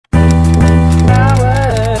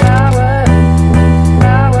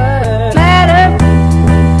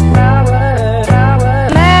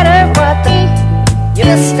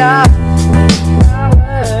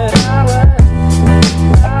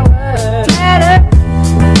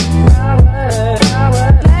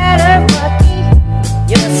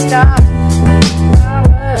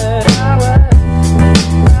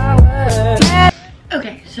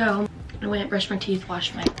my teeth,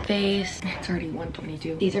 wash my face. It's already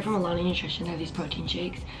 1:22. These are from Alani Nutrition. They're these protein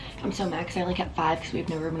shakes. I'm so mad because I only kept 5 because we have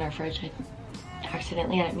no room in our fridge.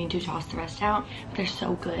 Accidentally, I didn't mean to toss the rest out, but they're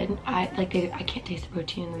so good. I can't taste the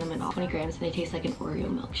protein in them at all. 20 grams, and they taste like an Oreo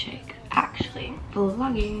milkshake. Actually,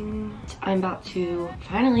 vlogging. I'm about to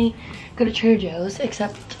finally go to Trader Joe's,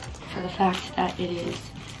 except for the fact that it is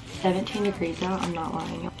 17 degrees out. I'm not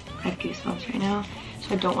lying. I have goosebumps right now,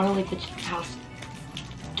 so I don't want to leave the house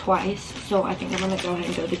twice. So I think I'm gonna go ahead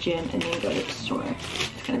and go to the gym and then go to the store.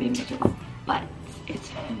 It's gonna be miserable, but it's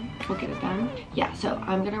fine. We'll get it done. Yeah, so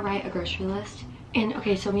I'm gonna write a grocery list. And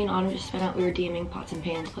okay, so me and Autumn just spent out, we were DMing pots and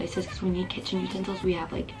pans places because we need kitchen utensils. We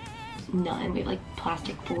have like none. We have like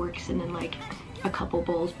plastic forks and then like a couple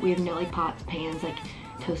bowls. We have no like pots, pans, like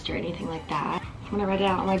toaster, anything like that. I'm gonna write it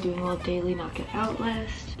out on my doing a little daily knock it out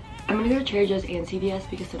list. I'm gonna go to Trader Joe's and CVS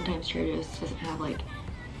because sometimes Trader Joe's doesn't have like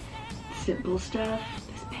simple stuff.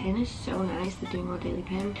 This pen is so nice, the doing a little daily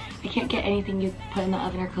pen. I can't get anything you put in the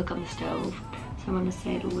oven or cook on the stove. So I'm gonna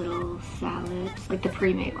say the little salads, like the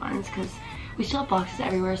pre-made ones, because we still have boxes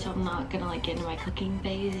everywhere, so I'm not gonna like get into my cooking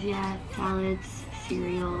phase yet. Salads,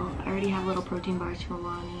 cereal. I already have little protein bars from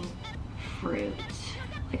Alani. Fruit.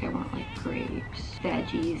 Like I want like grapes.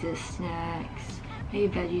 Veggies as snacks. Maybe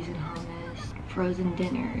veggies and hummus. Frozen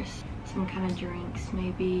dinners. Some kind of drinks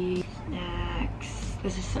maybe. Snacks.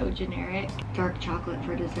 This is so generic. Dark chocolate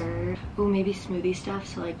for dessert. Oh, maybe smoothie stuff.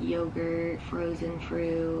 So like yogurt, frozen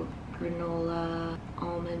fruit, granola,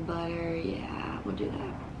 almond butter. Yeah, we'll do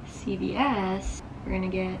that. CVS, we're gonna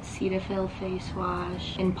get Cetaphil face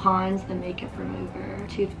wash and Pond's the makeup remover,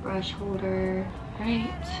 toothbrush holder.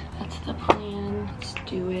 Right, that's the plan. Let's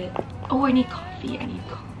do it. Oh, I need coffee. I need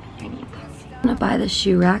coffee. I'm gonna buy the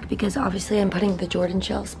shoe rack because obviously I'm putting the Jordan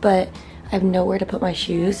shelves, but I have nowhere to put my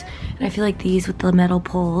shoes. And I feel like these with the metal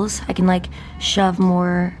poles, I can like shove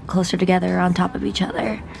more closer together on top of each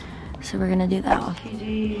other. So we're gonna do that.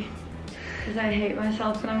 KG, because I hate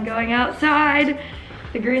myself when I'm going outside.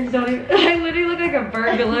 The greens don't even, I literally look like a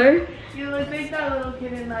burglar. You look like that little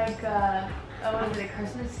kid in like, oh, what is it, A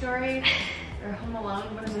Christmas Story? Or Home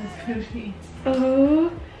Alone, one of those movies.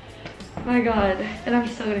 Oh my god. And I'm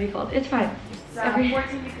still gonna be cold. It's fine. So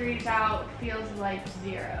 14 degrees out, feels like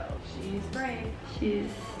 0. She's brave. She's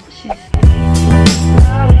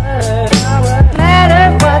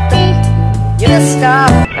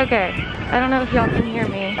okay, I don't know if y'all can hear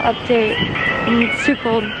me. Update, it's too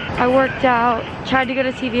cold. I worked out, tried to go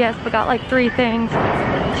to CVS, but got like 3 things.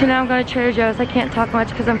 So now I'm going to Trader Joe's. I can't talk much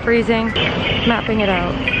because I'm freezing. Mapping it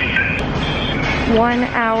out. 1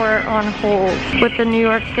 hour on hold with the New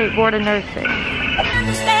York State Board of Nursing.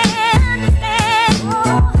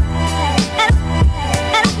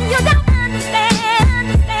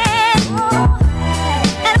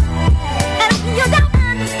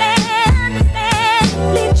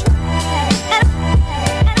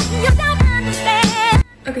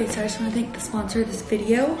 Okay, so I just want to thank the sponsor of this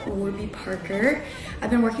video, Warby Parker. I've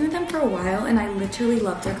been working with them for a while and I literally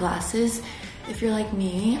love their glasses. If you're like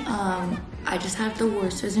me, I just have the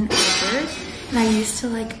worst vision ever. And I used to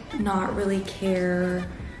like not really care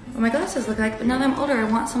what my glasses look like, but now that I'm older, I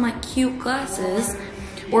want some like cute glasses.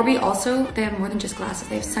 Warby also, they have more than just glasses.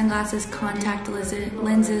 They have sunglasses, contact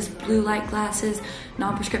lenses, blue light glasses,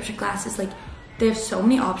 non-prescription glasses. Like, they have so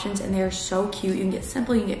many options and they're so cute. You can get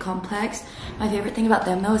simple, you can get complex. My favorite thing about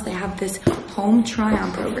them though is they have this home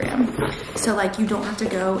try-on program. So like you don't have to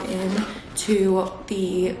go in to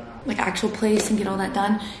the like actual place and get all that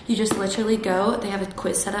done. You just literally go, they have a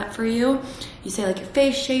quiz set up for you. You say like your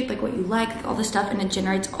face shape, like what you like all this stuff, and it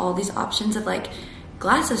generates all these options of like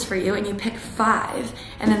glasses for you, and you pick 5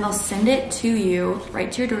 and then they'll send it to you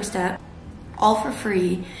right to your doorstep, all for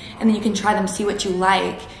free, and then you can try them, see what you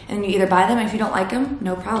like, and then you either buy them, and if you don't like them,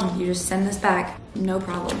 no problem, you just send this back, no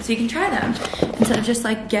problem. So you can try them instead of just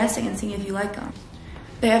like guessing and seeing if you like them.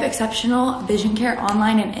 They have exceptional vision care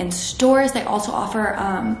online and in stores. They also offer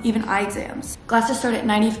even eye exams. Glasses start at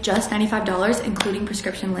just $95, including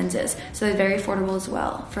prescription lenses. So they're very affordable as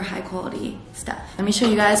well for high quality stuff. Let me show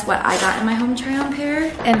you guys what I got in my home try-on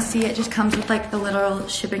pair. And see, it just comes with like the little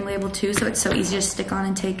shipping label too, so it's so easy to stick on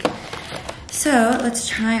and take. So let's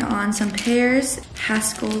try on some pairs.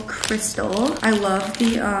 Haskell Crystal. I love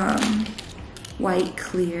the white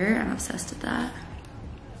clear. I'm obsessed with that.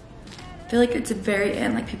 I feel like it's very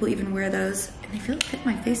in, like people even wear those and they feel like fit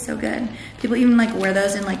my face so good. People even like wear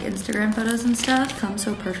those in like Instagram photos and stuff. Come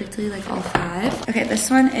so perfectly, like all 5. Okay, this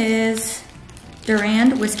one is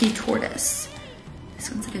Durand Whiskey Tortoise. This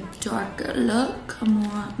one's like a darker look, a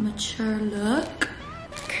more mature look.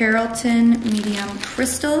 Carrollton Medium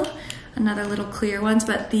Crystal, another little clear ones,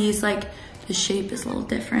 but these like The shape is a little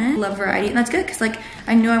different. Love variety, and that's good because like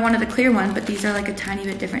I knew I wanted a clear one, but these are like a tiny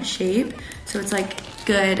bit different shape. So it's like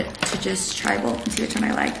good to just try both and see which one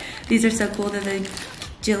I like. These are so cool. They're the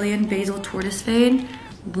Jillian Basil Tortoise Fade.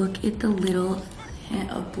 Look at the little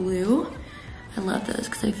hint of blue. I love those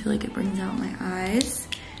because I feel like it brings out my eyes.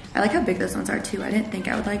 I like how big those ones are too. I didn't think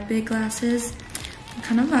I would like big glasses. I'm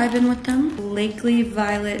kind of vibing with them. Lakely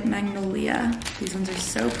Violet Magnolia. These ones are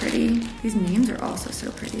so pretty. These names are also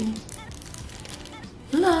so pretty.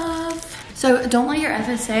 Love. So don't let your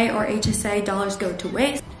FSA or HSA dollars go to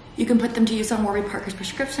waste. You can put them to use on Warby Parker's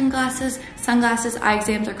prescription glasses, sunglasses, eye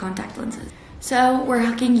exams, or contact lenses. So we're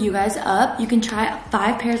hooking you guys up. You can try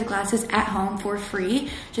 5 pairs of glasses at home for free.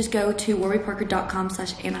 Just go to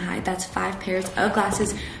warbyparker.com/annaheid. That's 5 pairs of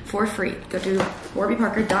glasses for free. Go to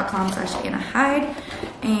warbyparker.com/annaheid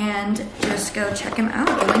and just go check them out.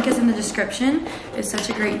 The link is in the description. It's such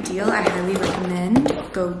a great deal. I highly recommend.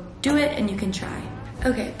 Go do it and you can try.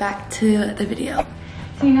 Okay, back to the video.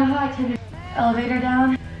 So you know how I took the elevator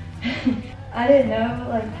down? I didn't know,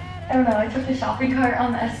 like, I don't know, I took the shopping cart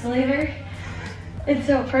on the escalator. And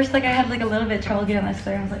so at first, like, I had like a little bit of trouble getting on the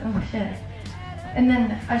escalator. I was like, oh shit. And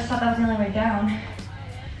then I just thought that was the only way down.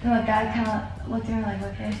 And the guy kind of looked at me like,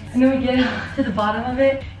 okay. And then we get to the bottom of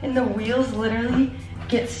it and the wheels literally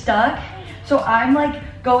get stuck. So I'm like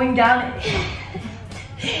going down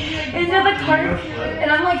into the cart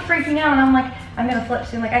and I'm like freaking out and I'm like, I'm gonna flip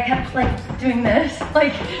soon. Like I kept like doing this,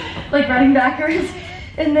 like running backwards.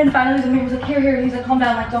 And then finally the man was like, here. He's like, calm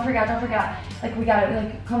down, like don't freak out. Like we got it,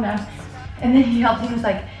 like calm down. And then he helped me, he was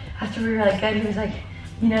like, after we were like good, he was like,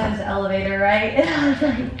 you know there's an elevator, right? And I was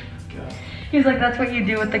like, he was like, that's what you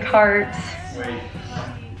do with the carts. Wait.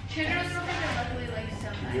 Children are luckily like so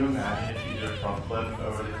nice. Can you imagine if you did a front flip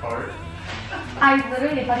over the cart? I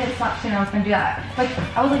literally, if I did slap soon, I was gonna do that. Like,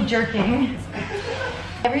 I was like jerking.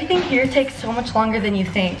 Everything here takes so much longer than you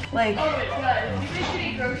think. Like, Oh my god, you should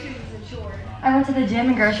eat groceries as a chore. I went to the gym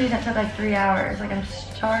and groceries and it took like 3 hours. Like, I'm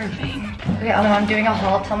starving. Okay, I don't know, I'm doing a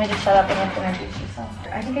haul. Tell me to shut up and let them introduce yourself.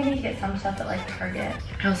 I think I need to get some stuff at like Target.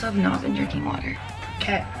 I also have not been drinking water.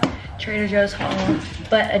 Okay, Trader Joe's haul.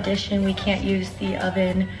 But addition, we can't use the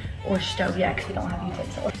oven or stove yet because we don't have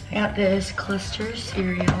utensils. I got this cluster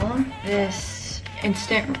cereal, this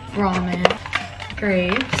instant ramen,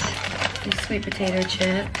 grapes, these sweet potato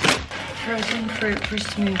chips, frozen fruit for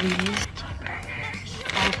smoothies, burgers,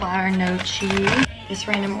 cauliflower no cheese, this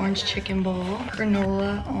random orange chicken bowl,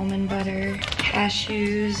 granola, almond butter,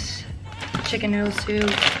 cashews, chicken noodle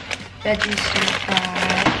soup, veggie stir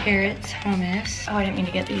fry, carrots, hummus. Oh, I didn't mean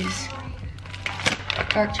to get these.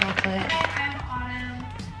 Dark chocolate. Hi, I'm Autumn.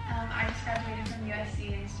 I just graduated from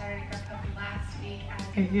NYC and started Girl Puppy last week.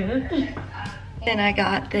 Are you good? Then I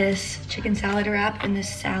got this chicken salad wrap and this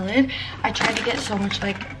salad. I tried to get so much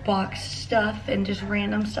like box stuff and just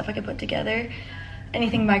random stuff I could put together.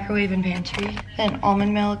 Anything microwave and pantry. Then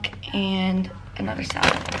almond milk and another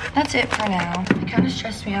salad. That's it for now. It kind of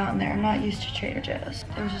stressed me out in there. I'm not used to Trader Joe's.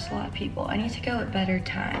 There was just a lot of people. I need to go at better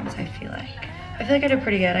times, I feel like. I feel like I did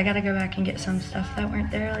pretty good. I gotta go back and get some stuff that weren't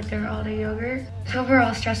there, like their all-day yogurt. So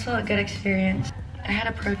overall, stressful, a good experience. I had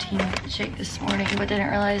a protein shake this morning, but didn't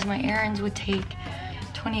realize my errands would take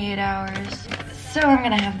 28 hours. So I'm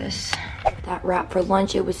gonna have this. That wrap for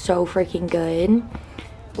lunch, it was so freaking good.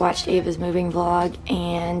 Watched Ava's moving vlog,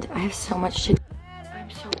 and I have so much to do.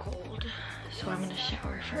 I'm so cold, so I'm gonna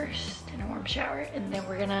shower first in a warm shower, and then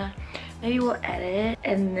we're gonna, maybe we'll edit,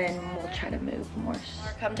 and then we'll try to move more.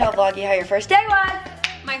 Come tell Vloggy how your first day was.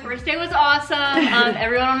 My first day was awesome.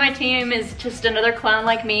 Everyone on my team is just another clown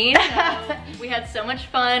like me. So we had so much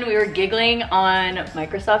fun. We were giggling on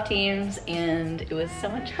Microsoft Teams and it was so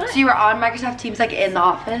much fun. So you were on Microsoft Teams like in the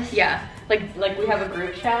office? Yeah, like we have a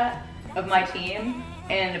group chat of my team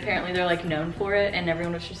and apparently they're like known for it and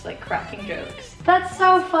everyone was just like cracking jokes. That's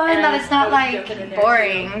so fun And that it's not like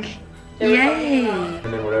boring. Yay!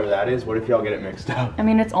 And then whatever that is, what if y'all get it mixed up? I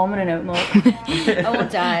mean, it's almond and oat milk. I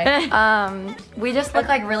won't die. We just look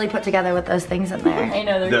like really put together with those things in there. I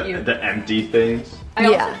know, they're cute. The empty things? I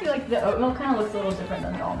also feel like the oat milk kind of looks a little different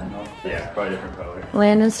than the almond milk. Yeah, probably different color.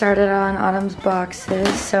 Landon started on Autumn's boxes,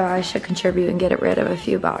 so I should contribute and get rid of a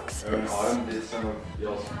few boxes. Autumn did some of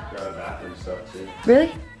y'all's bathroom stuff too.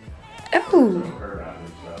 Really? Oh, Her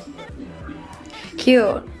bathroom stuff, but you know.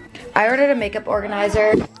 cute. I ordered a makeup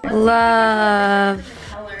organizer. Love.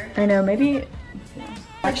 I know, maybe.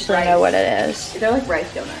 I actually know what it is. They're like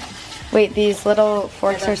rice donuts. Wait, these little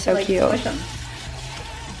forks are so like, cute. squish 'em.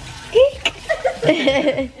 Eek.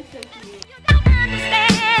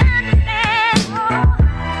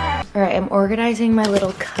 Alright, I'm organizing my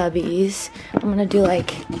little cubbies. I'm gonna do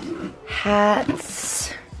like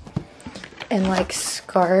hats, and like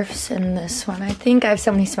scarves in this one. I think I have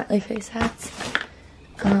so many smiley face hats.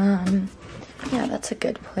 Yeah, that's a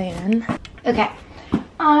good plan. Okay,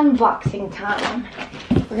 unboxing time.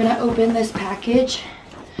 We're gonna open this package.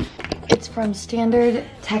 It's from Standard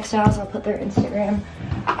Textiles. I'll put their Instagram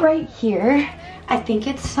right here. I think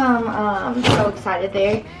it's some, I'm so excited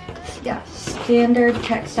there. Yeah,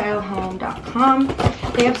 standardtextilehome.com.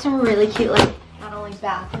 They have some really cute, like, not only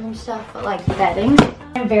bathroom stuff, but like bedding.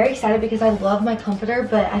 I'm very excited because I love my comforter,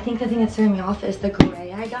 but I think the thing that's throwing me off is the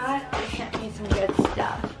gray I got. They sent me some good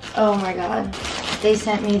stuff. Oh my god. They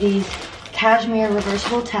sent me these cashmere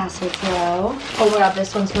reversible tassel throw. Oh my god,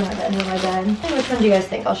 this one's going at the end of my bed. Which one do you guys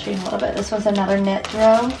think? I'll show you in a little bit. This one's another knit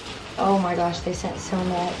throw. Oh my gosh, they sent so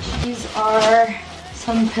much. These are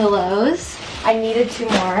some pillows. I needed 2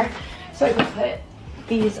 more so I could put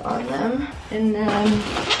these on them. And then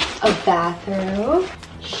a bathrobe,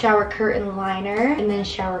 shower curtain liner, and then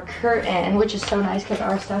shower curtain, which is so nice because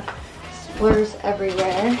our stuff splurs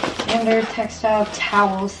everywhere. Standard textile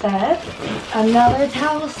towel set, another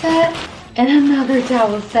towel set, and another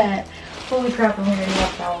towel set. Holy crap, I'm gonna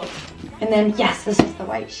have towels. And then, yes, this is the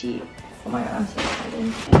white sheet. Oh my god, I'm so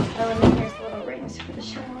excited. Oh, and then here's the little rings for the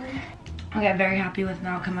shower. Okay, I'm very happy with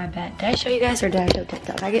Malcolm, I bet. Did I show you guys or did I show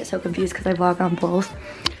TikTok? I get so confused because I vlog on both.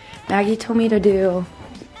 Maggie told me to do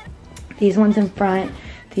these ones in front,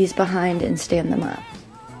 these behind, and stand them up.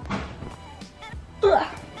 Ugh.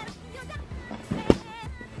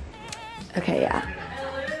 Okay, yeah,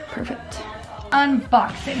 perfect.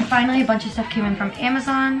 Unboxing. Finally, a bunch of stuff came in from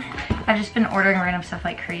Amazon. I've just been ordering random stuff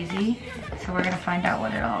like crazy, so we're gonna find out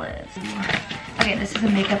what it all is. Okay, this is a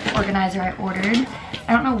makeup organizer I ordered.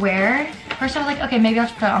 I don't know where. First I was like, okay, maybe I'll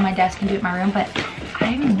just put it on my desk and do it in my room, but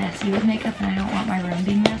I'm messy with makeup and I don't want my room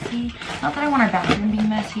being messy. Not that I want our bathroom being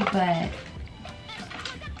messy, but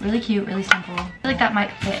really cute, really simple. I feel like that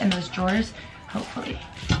might fit in those drawers, hopefully.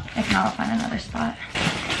 If not, I'll find another spot.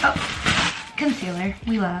 Oh, concealer,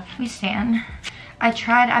 we love, we stan.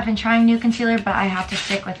 I've been trying new concealer, but I have to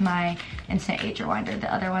stick with my Instant Age Rewinder.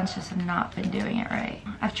 The other ones just have not been doing it right.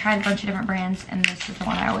 I've tried a bunch of different brands, and this is the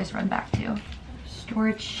one I always run back to.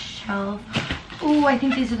 Storage shelf. Ooh, I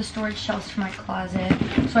think these are the storage shelves for my closet.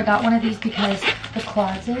 So I got one of these because the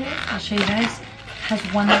closet, I'll show you guys, has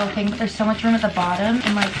one little thing, but there's so much room at the bottom,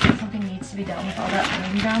 and like something needs to be done with all that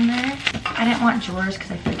room down there. I didn't want drawers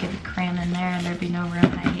because I feel like it would cram in there and there'd be no room,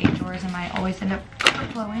 and I hate drawers and I always end up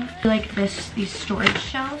overflowing. Like these storage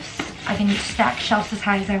shelves, I can stack shelves as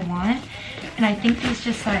high as I want, and I think these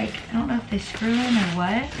just like, I don't know if they screw in or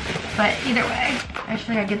what, but either way,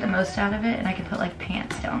 actually I get the most out of it, and I can put like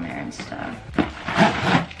pants down there and stuff.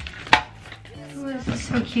 Ooh, this is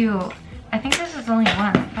so cute. I think this is only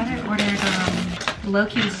one. I thought I ordered,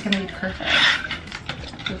 low-key this is gonna be perfect.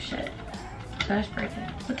 Oh shit. Did I just break it?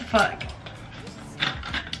 What the fuck?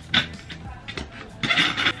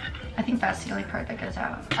 I think that's the only part that goes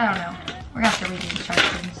out. I don't know. We're gonna have to read the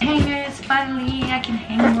instructions. Hangers, finally, I can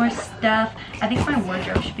hang more stuff. I think my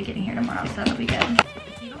wardrobe should be getting here tomorrow, so that'll be good.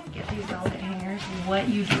 If you don't get these velvet hangers, what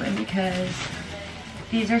you doing? Because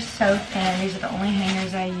these are so thin. These are the only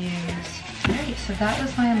hangers I use. Alright, so that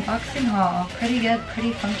was my unboxing haul. Pretty good,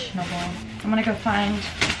 pretty functional. I'm gonna go find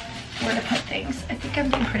where to put things. I think I'm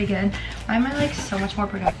doing pretty good. Why am I like so much more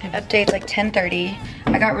productive? Update's like 10:30.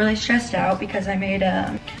 I got really stressed out because I made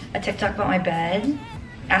a TikTok about my bed,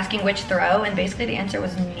 asking which throw, and basically the answer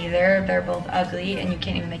was neither. They're both ugly and you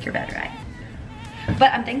can't even make your bed right.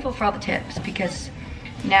 But I'm thankful for all the tips because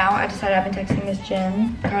now I decided I've been texting Miss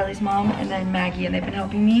Jen, Carly's mom, and then Maggie, and they've been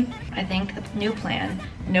helping me. I think the new plan,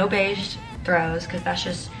 no beige throws, because that's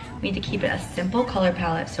just, we need to keep it a simple color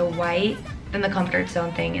palette, so white, then the comforter its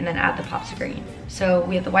own thing, and then add the pops of green. So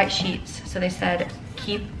we have the white sheets, so they said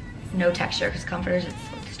keep no texture, because comforters, it's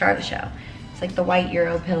the star of the show. It's like the white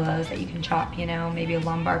Euro pillows that you can chop, you know, maybe a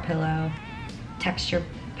lumbar pillow, texture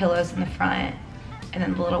pillows in the front, and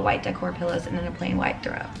then the little white decor pillows, and then a plain white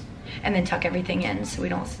throw. And then tuck everything in so you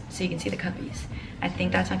can see the cuppies. I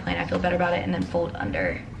think that's my plan. I feel better about it, and then fold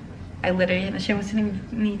under. I literally, Miss Jen was sending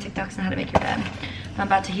me TikToks on how to make your bed. I'm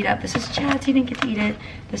about to heat up. This is Chad's, he didn't get to eat it.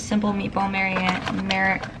 The simple meatball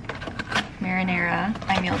marinara.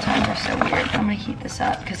 My meal times are so weird. I'm gonna heat this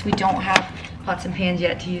up because we don't have pots and pans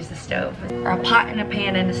yet to use the stove. Or a pot and a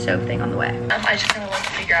pan and a stove thing on the way. I just kind of wanted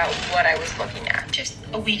to figure out what I was looking at. Just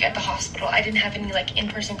a week at the hospital. I didn't have any like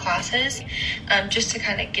in-person classes, just to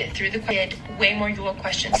kind of get through the questions. Way more Google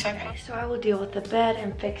questions. So I will deal with the bed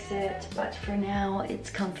and fix it, but for now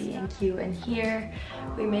it's comfy and cute in here.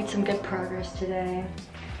 We made some good progress today.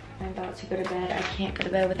 I'm about to go to bed. I can't go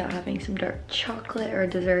to bed without having some dark chocolate or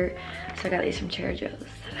dessert, so I got these from Cherry Joe's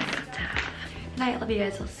that I got to have. And night. I love you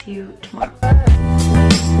guys. I'll see you tomorrow.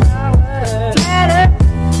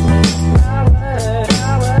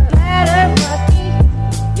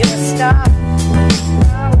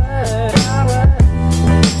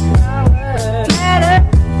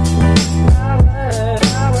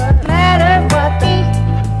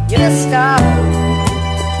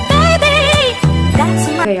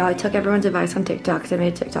 Okay, y'all, I took everyone's advice on TikTok because I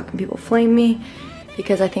made a TikTok and people flame me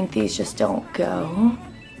because I think these just don't go.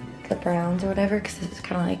 The browns or whatever, because it's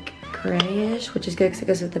kind of like grayish, which is good because it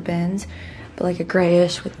goes with the bins, but like a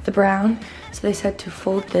grayish with the brown. So they said to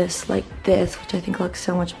fold this like this, which I think looks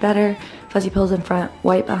so much better. Fuzzy pillows in front,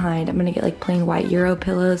 white behind. I'm gonna get like plain white Euro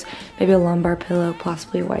pillows, maybe a lumbar pillow,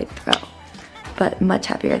 possibly a white throw. But much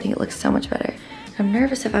happier, I think it looks so much better. I'm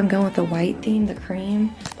nervous if I'm going with the white theme, the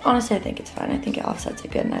cream. Honestly, I think it's fine. I think it offsets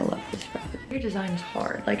it good and I love this rug. Your design is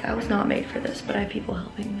hard. Like, I was not made for this, but I have people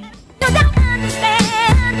helping me.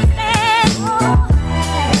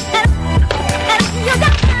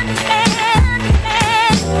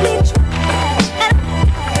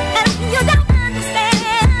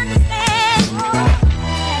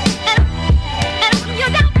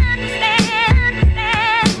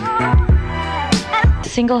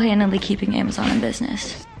 Single-handedly keeping Amazon in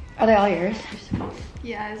business. Are they all yours?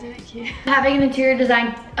 Yeah, isn't it cute? Having an interior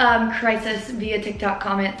design crisis via TikTok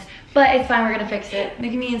comments, but it's fine, we're gonna fix it.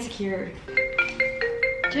 Making me insecure.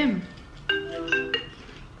 Jim.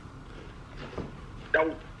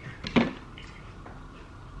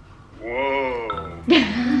 Whoa.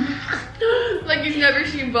 Like you've never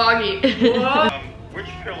seen Boggy. Whoa. Which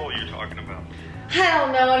pillow are you talking about? I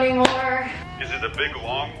don't know anymore. Is it the big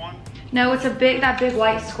long one? No, it's that big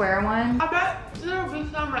white square one. I bet there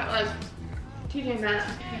was some at like TJ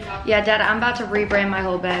Maxx. Yeah, Dad, I'm about to rebrand my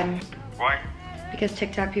whole bed Why? because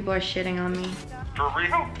TikTok people are shitting on me. For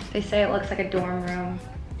real? They say it looks like a dorm room.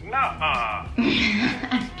 Nuh-uh.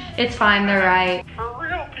 It's fine, they're right. For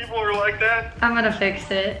real? People are like that? I'm gonna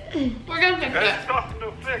fix it. We're gonna fix That's it. something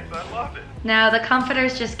to fix. I love it. No, the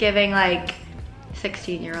comforter's just giving like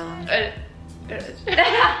 16-year-old. Why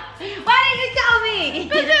didn't you tell me?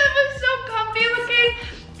 Because it was so comfy looking,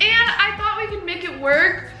 and I thought we could make it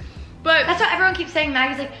work, but That's what everyone keeps saying.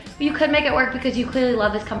 Maggie's like, well, you could make it work because you clearly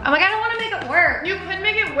love this comfort. I'm like, I don't want to make it work. you could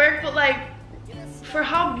make it work, but like, for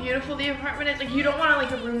how beautiful the apartment is, like you don't want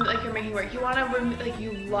like a room that like you're making work. You want a room that like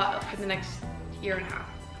you love for the next year and a half.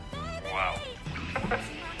 Wow.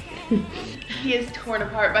 He is torn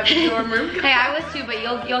apart by the dorm room. Hey, I was too, but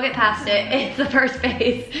you'll get past it. It's the first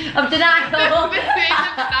phase of denial. The phase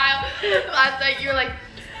of denial. Last night you were like,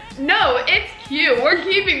 no, it's cute. We're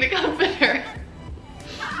keeping the comforter.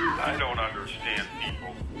 I don't understand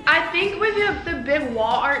people. I think with the big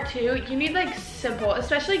wall art too, you need like simple,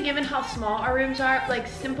 especially given how small our rooms are, like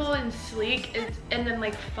simple and sleek, and then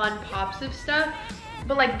like fun pops of stuff.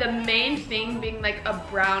 But like the main thing being like a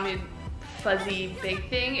brown and fuzzy big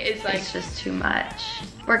thing is like, It's just too much.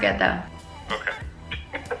 We're good though. Okay.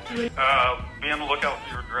 Be on the lookout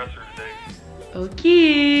for your dresser today.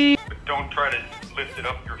 Okay. But don't try to lift it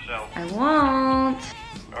up yourself. I won't.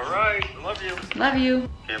 All right. Love you. Love you.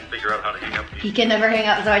 Can't figure out how to hang up these. He can never hang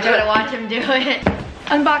up, so I try to watch him do it.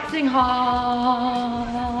 Unboxing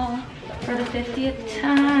haul for the 50th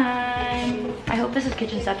time. I hope this is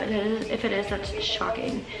kitchen stuff. If it is, that's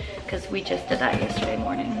shocking because we just did that yesterday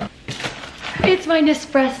morning. It's my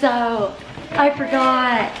Nespresso. I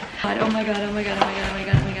forgot. Oh my god, oh my god, oh my god, oh my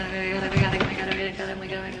god, oh my god, oh my god, oh my god, oh my god, oh my god, oh my god, oh my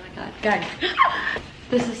god, oh my god. Guys,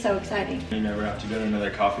 this is so exciting. You never have to go to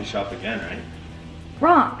another coffee shop again, right?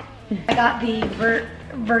 Wrong. I got the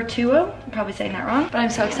Vertuo. I'm probably saying that wrong, but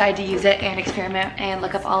I'm so excited to use it and experiment and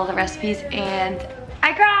look up all of the recipes, and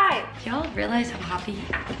I cried. Do y'all realize how happy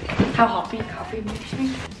coffee makes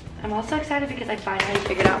me? I'm also excited because I finally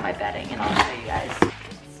figured out my bedding, and I'll show you guys.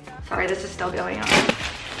 Sorry, this is still going on.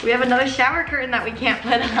 We have another shower curtain that we can't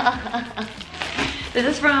put up. This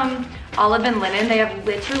is from Olive and Linen. They have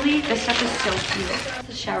literally, this stuff is so cute. It's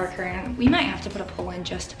a shower curtain. We might have to put a pull in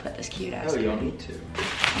just to put this cute ass. Oh, you don't need to.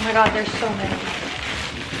 Oh my god, there's so many.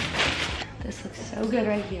 This looks so good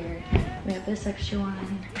right here. We have this extra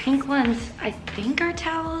one. Pink ones, I think are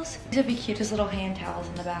towels. These would be cute as little hand towels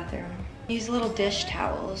in the bathroom. These little dish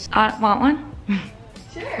towels. Want one?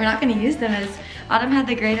 sure. We're not gonna use them as, Autumn had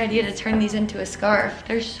the great idea to turn these into a scarf.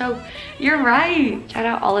 They're so, you're right. Shout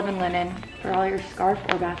out Olive and Linen for all your scarf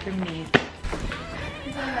or bathroom needs.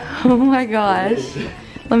 Oh my gosh.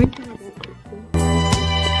 Let me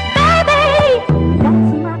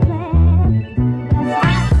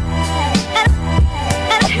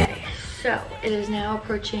So it is now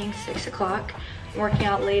approaching 6 o'clock. I'm working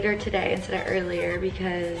out later today instead of earlier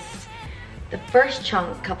because The first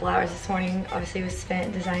chunk, couple hours this morning, obviously was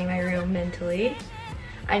spent designing my room mentally.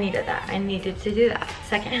 I needed that. I needed to do that.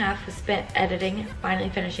 Second half was spent editing, finally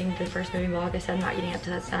finishing the first movie vlog. I said I'm not getting up to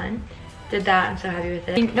that sun. Did that. I'm so happy with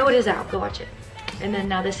it. No, it is out. Go watch it. And then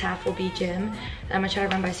now this half will be gym. And I'm gonna try to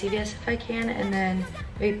run by CVS if I can, and then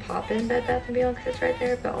maybe pop in Bed Bath & Beyond because it's right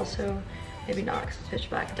there, but also maybe not because it's pitch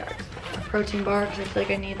black and dark. A protein bar because I feel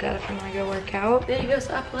like I need that if I'm gonna go work out.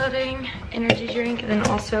 Videos uploading, energy drink, and then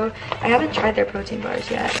also I haven't tried their protein bars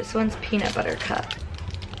yet. This one's peanut butter cup.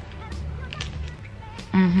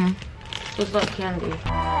 Looks like candy.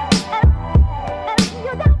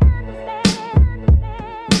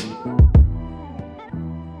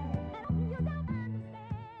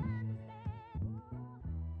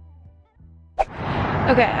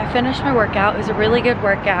 Okay, I finished my workout. It was a really good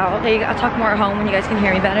workout. I'll talk more at home when you guys can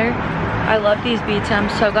hear me better. I love these beats and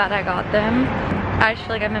I'm so glad I got them. I just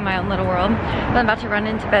feel like I'm in my own little world. But I'm about to run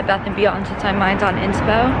into Bed Bath & Beyond since mine's on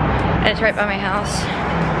inspo. And it's right by my house.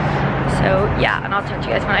 So yeah, and I'll talk to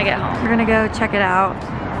you guys when I get home. We're gonna go check it out.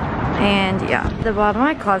 And yeah, the bottom of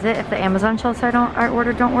my closet, if the Amazon shelves I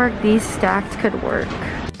ordered don't work, these stacked could work.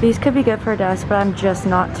 These could be good for a desk, but I'm just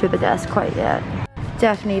not to the desk quite yet.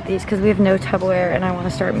 Definitely need these because we have no Tupperware and I want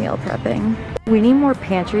to start meal prepping. We need more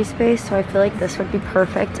pantry space, so I feel like this would be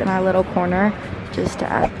perfect in our little corner just to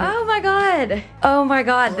add. Oh my god! Oh my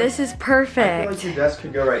god, this is perfect. I feel like your desk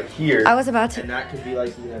could go right here. I was about to. And that could be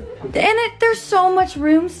like, you know. And there's so much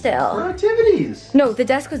room still. For activities. No, the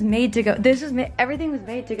desk was made to go. Everything was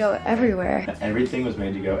made to go everywhere. Everything was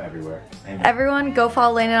made to go everywhere. Amen. Everyone go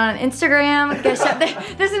follow Landon on Instagram.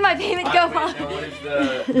 This is my payment. Go follow. What is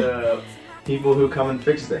the people who come and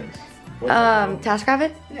fix things?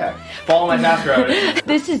 TaskRabbit? Yeah. Follow my TaskRabbit.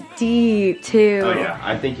 This is deep too. Oh yeah,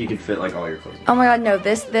 I think you could fit like all your clothes. Oh my god, no,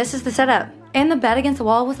 this is the setup. And the bed against the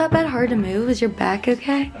wall. Was that bed hard to move? Is your back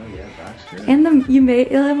okay? Oh yeah, back's good. And you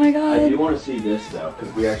made, oh my god. I do want to see this though,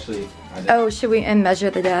 because we actually. Oh, should we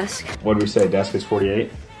measure the desk? What did we say? Desk is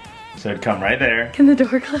 48. So it'd come right there. Can the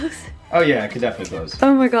door close? Oh yeah, it could definitely close.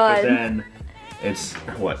 Oh my god. But then it's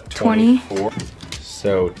what? 20? 24.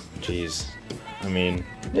 So, geez. I mean,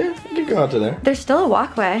 yeah, you could go out to there. There's still a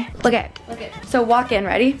walkway. Look at. So walk in,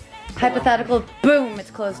 ready? Hypothetical, boom, it's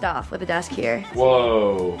closed off with a desk here.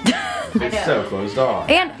 Whoa. It's so closed off.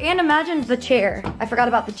 And imagine the chair. I forgot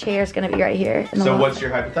about the chair is gonna be right here. So what's your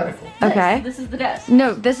hypothetical? Okay. This is the desk.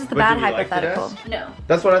 No, this is the But bad do we like the hypothetical. desk? No.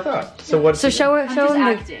 That's what I thought. So what's So show I'm just them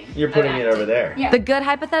acting. You're putting it over there. Yeah. the good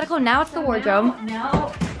hypothetical. Now it's the wardrobe.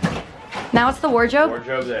 Now it's the wardrobe.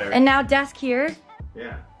 Wardrobe there. And now desk here.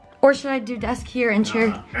 Yeah. Or should I do desk here and chair?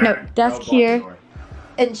 Nah. No, desk Block here the door.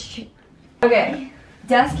 and okay,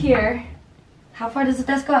 desk here. How far does the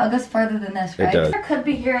desk go out? It goes farther than this, right? It does. It could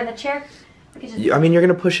be here in the chair. We could just, I mean, you're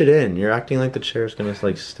gonna push it in. You're acting like the chair's gonna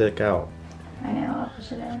like stick out. I know. I'll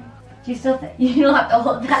push it in. Do you still think you don't have to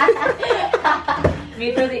hold that?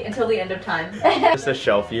 Me until the end of time. Just a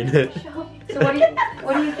shelf unit. So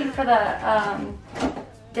what do you think for the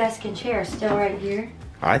desk and chair? Still right here.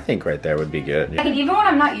 I think right there would be good. I can, even when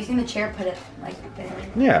I'm not using the chair, put it like there.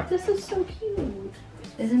 Yeah. This is so cute.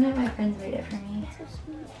 Isn't it? My friends made it for me. So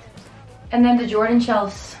sweet. And then the Jordan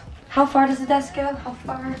shelves. How far does the desk go? How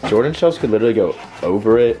far? Jordan shelves could literally go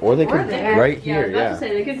over it, or they could there. right here. I was about to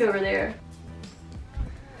say they could go over there.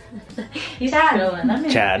 He's Chad. chilling. That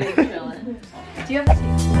man's Chad. big chilling. Do you have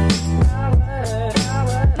a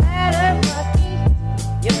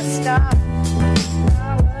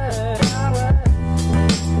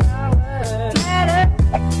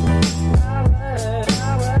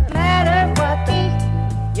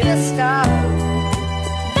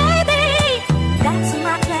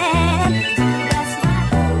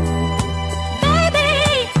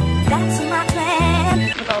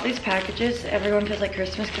packages? Everyone feels like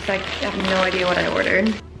Christmas because I have no idea what I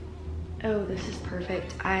ordered. Oh, this is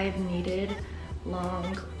perfect. I've needed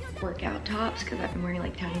long workout tops because I've been wearing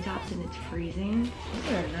like tiny tops and it's freezing.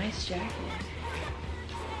 These are a nice jacket.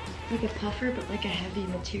 Like a puffer, but like a heavy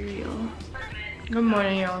material. Good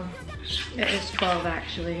morning, y'all. It is 12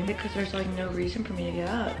 actually because there's like no reason for me to get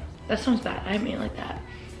up. That sounds bad. I didn't mean it like that.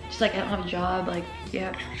 Just like I don't have a job, like,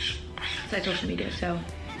 yeah. Besides social media, so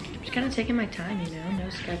I'm just kind of taking my time, you know, no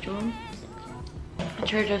schedule. The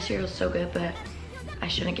Trader Joe's cereal is so good, but I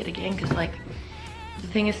shouldn't get again because like the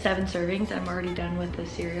thing is 7 servings. I'm already done with the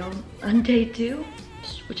cereal on day 2,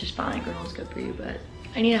 which is fine. Granola good for you, but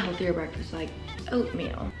I need a healthier breakfast like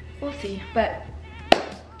oatmeal. We'll see. But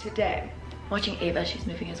today, watching Ava, she's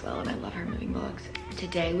moving as well, and I love her moving vlogs.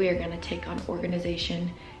 Today we are gonna take on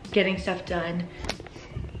organization, getting stuff done.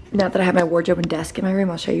 Now that I have my wardrobe and desk in my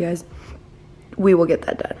room, I'll show you guys. We will get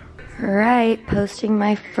that done. All right, posting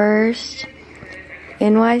my first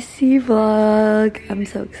NYC vlog. I'm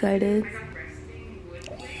so excited.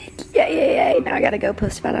 Yay. Now I gotta go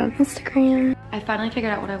post about it on Instagram. I finally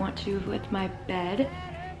figured out what I want to do with my bed.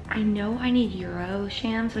 I know I need Euro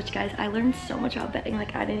shams, which guys, I learned so much about bedding.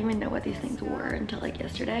 Like I didn't even know what these things were until like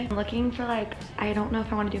yesterday. I'm looking for like, I don't know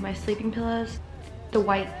if I want to do my sleeping pillows, the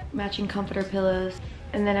white matching comforter pillows,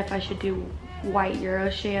 and then if I should do white Euro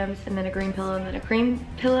shams and then a green pillow and then a cream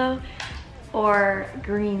pillow, or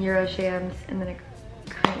green Euro shams and then a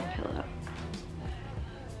cream pillow.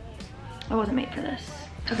 I wasn't made for this.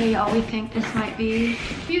 Okay, y'all, we think this might be...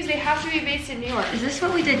 Because they have to be based in New York. Is this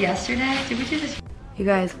what we did yesterday? Did we do this? You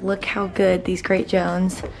guys, look how good these Great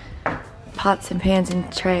Jones pots and pans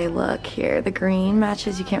and tray look here. The green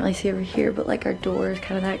matches, you can't really see over here, but like our door is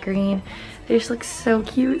kind of that green. They just look so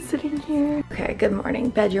cute sitting here. Okay, good morning.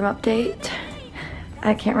 Bedroom update.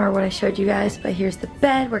 I can't remember what I showed you guys, but here's the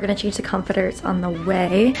bed. We're gonna change the comforters on the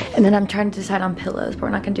way. And then I'm trying to decide on pillows, but we're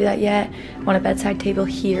not gonna do that yet. I want a bedside table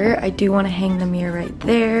here. I do wanna hang the mirror right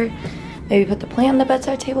there. Maybe put the plant on the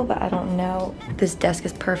bedside table, but I don't know. This desk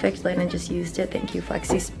is perfect. Landon just used it. Thank you,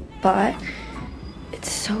 Flexi Spot.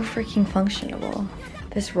 It's so freaking functional.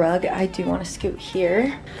 This rug, I do wanna scoot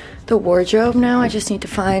here. The wardrobe now, I just need to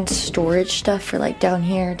find storage stuff for like down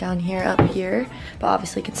here, up here. But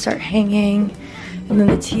obviously can start hanging. And then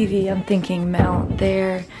the TV, I'm thinking mount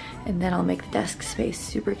there, and then I'll make the desk space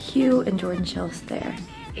super cute and Jordan shelves there.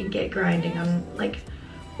 And get grinding on like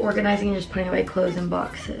organizing and just putting away clothes in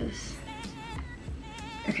boxes.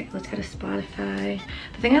 Okay, let's go to Spotify.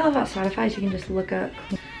 The thing I love about Spotify is you can just look up.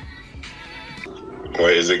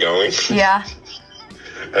 Wait, is it going? Yeah.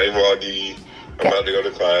 Hey, Wadi. I'm about to go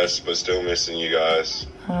to class, but still missing you guys.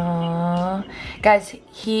 Aww. Guys,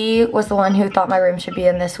 he was the one who thought my room should be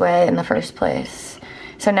in this way in the first place.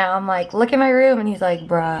 So now I'm like, look at my room, and he's like,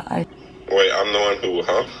 bruh, Wait, I'm the one who,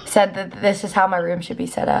 huh? Said that this is how my room should be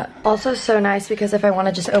set up. Also so nice because if I want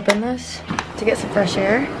to just open this to get some fresh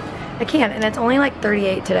air, I can, and it's only like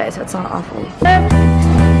 38 today, so it's not awful.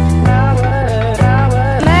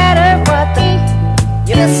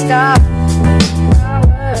 You just stop.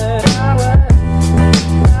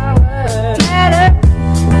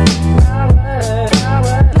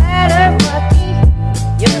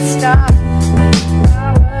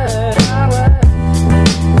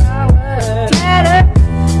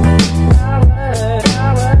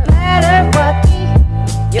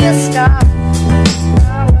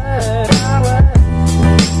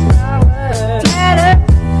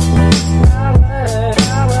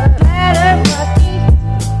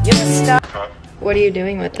 What are you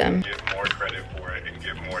doing with them? Get more credit for it and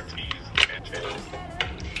get more T's and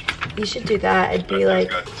J's. You should do that. It'd be like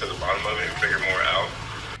Got to the bottom of it and figure more out.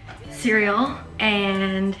 cereal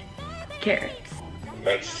and carrots.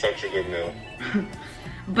 That's such a good meal.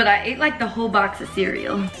 But I ate like the whole box of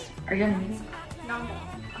cereal. Are you on a meeting? No.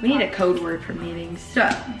 We need a code word for meetings. So,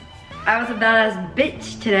 I was a badass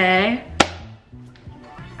bitch today.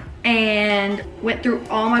 And went through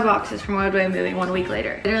all my boxes from Roadway moving 1 week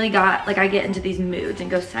later. Literally got, like I get into these moods and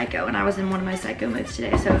go psycho, and I was in one of my psycho moods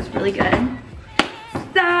today, so it was really good.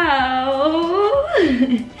 So,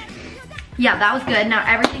 yeah, that was good. Now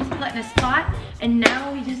everything's put in a spot, and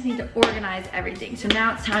now we just need to organize everything. So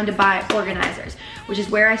now it's time to buy organizers, which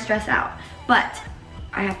is where I stress out. But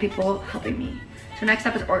I have people helping me. So next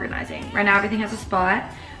up is organizing. Right now everything has a spot.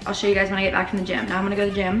 I'll show you guys when I get back from the gym. Now I'm gonna go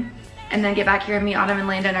to the gym. And then get back here and me, Autumn, and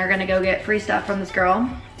Landon are gonna go get free stuff from this girl.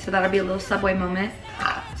 So that'll be a little Subway moment.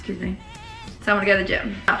 Excuse me. So I'm gonna go to the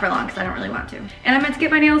gym. Not for long, because I don't really want to. And I meant to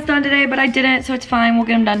get my nails done today, but I didn't, so it's fine. We'll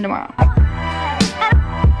get them done tomorrow.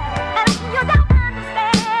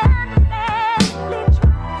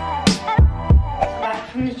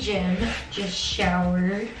 Back from the gym, just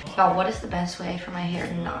showered. Y'all, what is the best way for my hair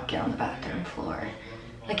to not get on the bathroom floor?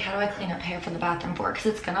 Like, how do I clean up hair from the bathroom floor? Because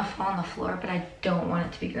it's gonna fall on the floor, but I don't want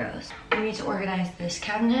it to be gross. We need to organize this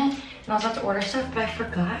cabinet, and I was about to order stuff, but I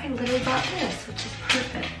forgot I literally bought this, which is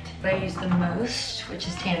perfect. What I use the most, which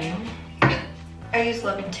is tanning. I use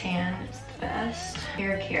Love and Tan, it's the best.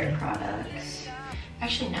 Hair care products.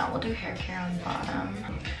 Actually, no, we'll do hair care on the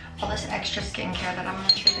bottom. All this extra skincare that I'm gonna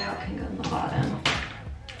trade out can go on the bottom.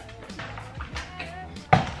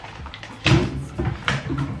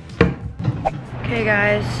 Okay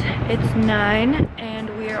guys, it's 9 and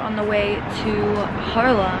we are on the way to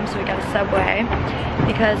Harlem, so we got a Subway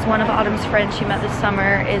because one of Autumn's friends she met this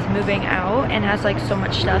summer is moving out and has like so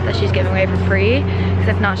much stuff that she's giving away for free, because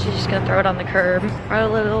if not she's just gonna throw it on the curb. Our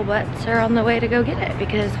little butts are on the way to go get it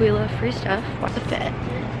because we love free stuff. What's the fit?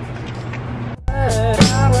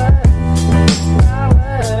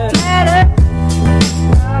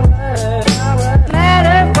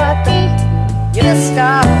 You just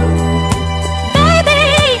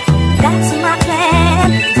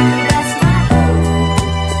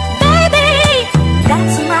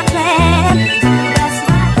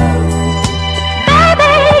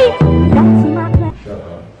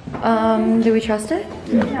trust it?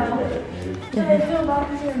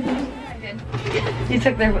 You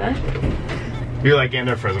took their what? You're like getting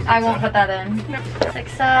their frozen pizza. I won't put that in. Nope.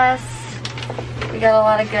 Success. We got a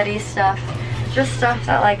lot of goodie stuff. Just stuff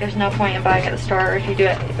that like there's no point in buying at the store, or if you do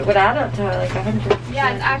it, it would add up to like 100.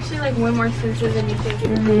 Yeah, it's actually like way more expensive than you think it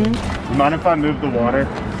would be. You mind if I move the water?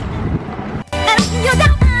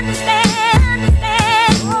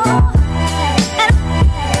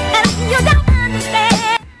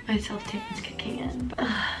 My self-tape is kicking in. But,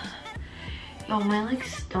 yo, my like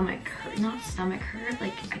stomach hurt. Not stomach hurt.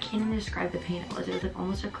 Like I can't even describe the pain it was. It was like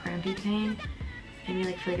almost a crampy pain. Made me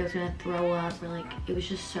like feel like I was gonna throw up, or like it was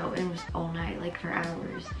just so, and it was all night, like for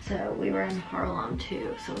hours. So we were in Harlem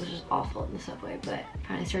too, so it was just awful in the subway. But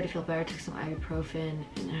finally started to feel better. Took some ibuprofen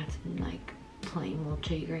and had some like plain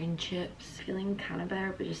multigrain chips. Feeling kind of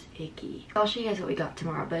better, but just icky. I'll show you guys what we got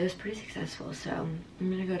tomorrow, but it was pretty successful. So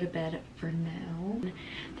I'm gonna go to bed for now.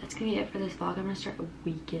 That's gonna be it for this vlog. I'm gonna start a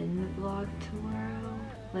weekend vlog tomorrow.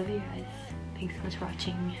 Love you guys. Thanks so much for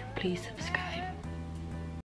watching. Please subscribe.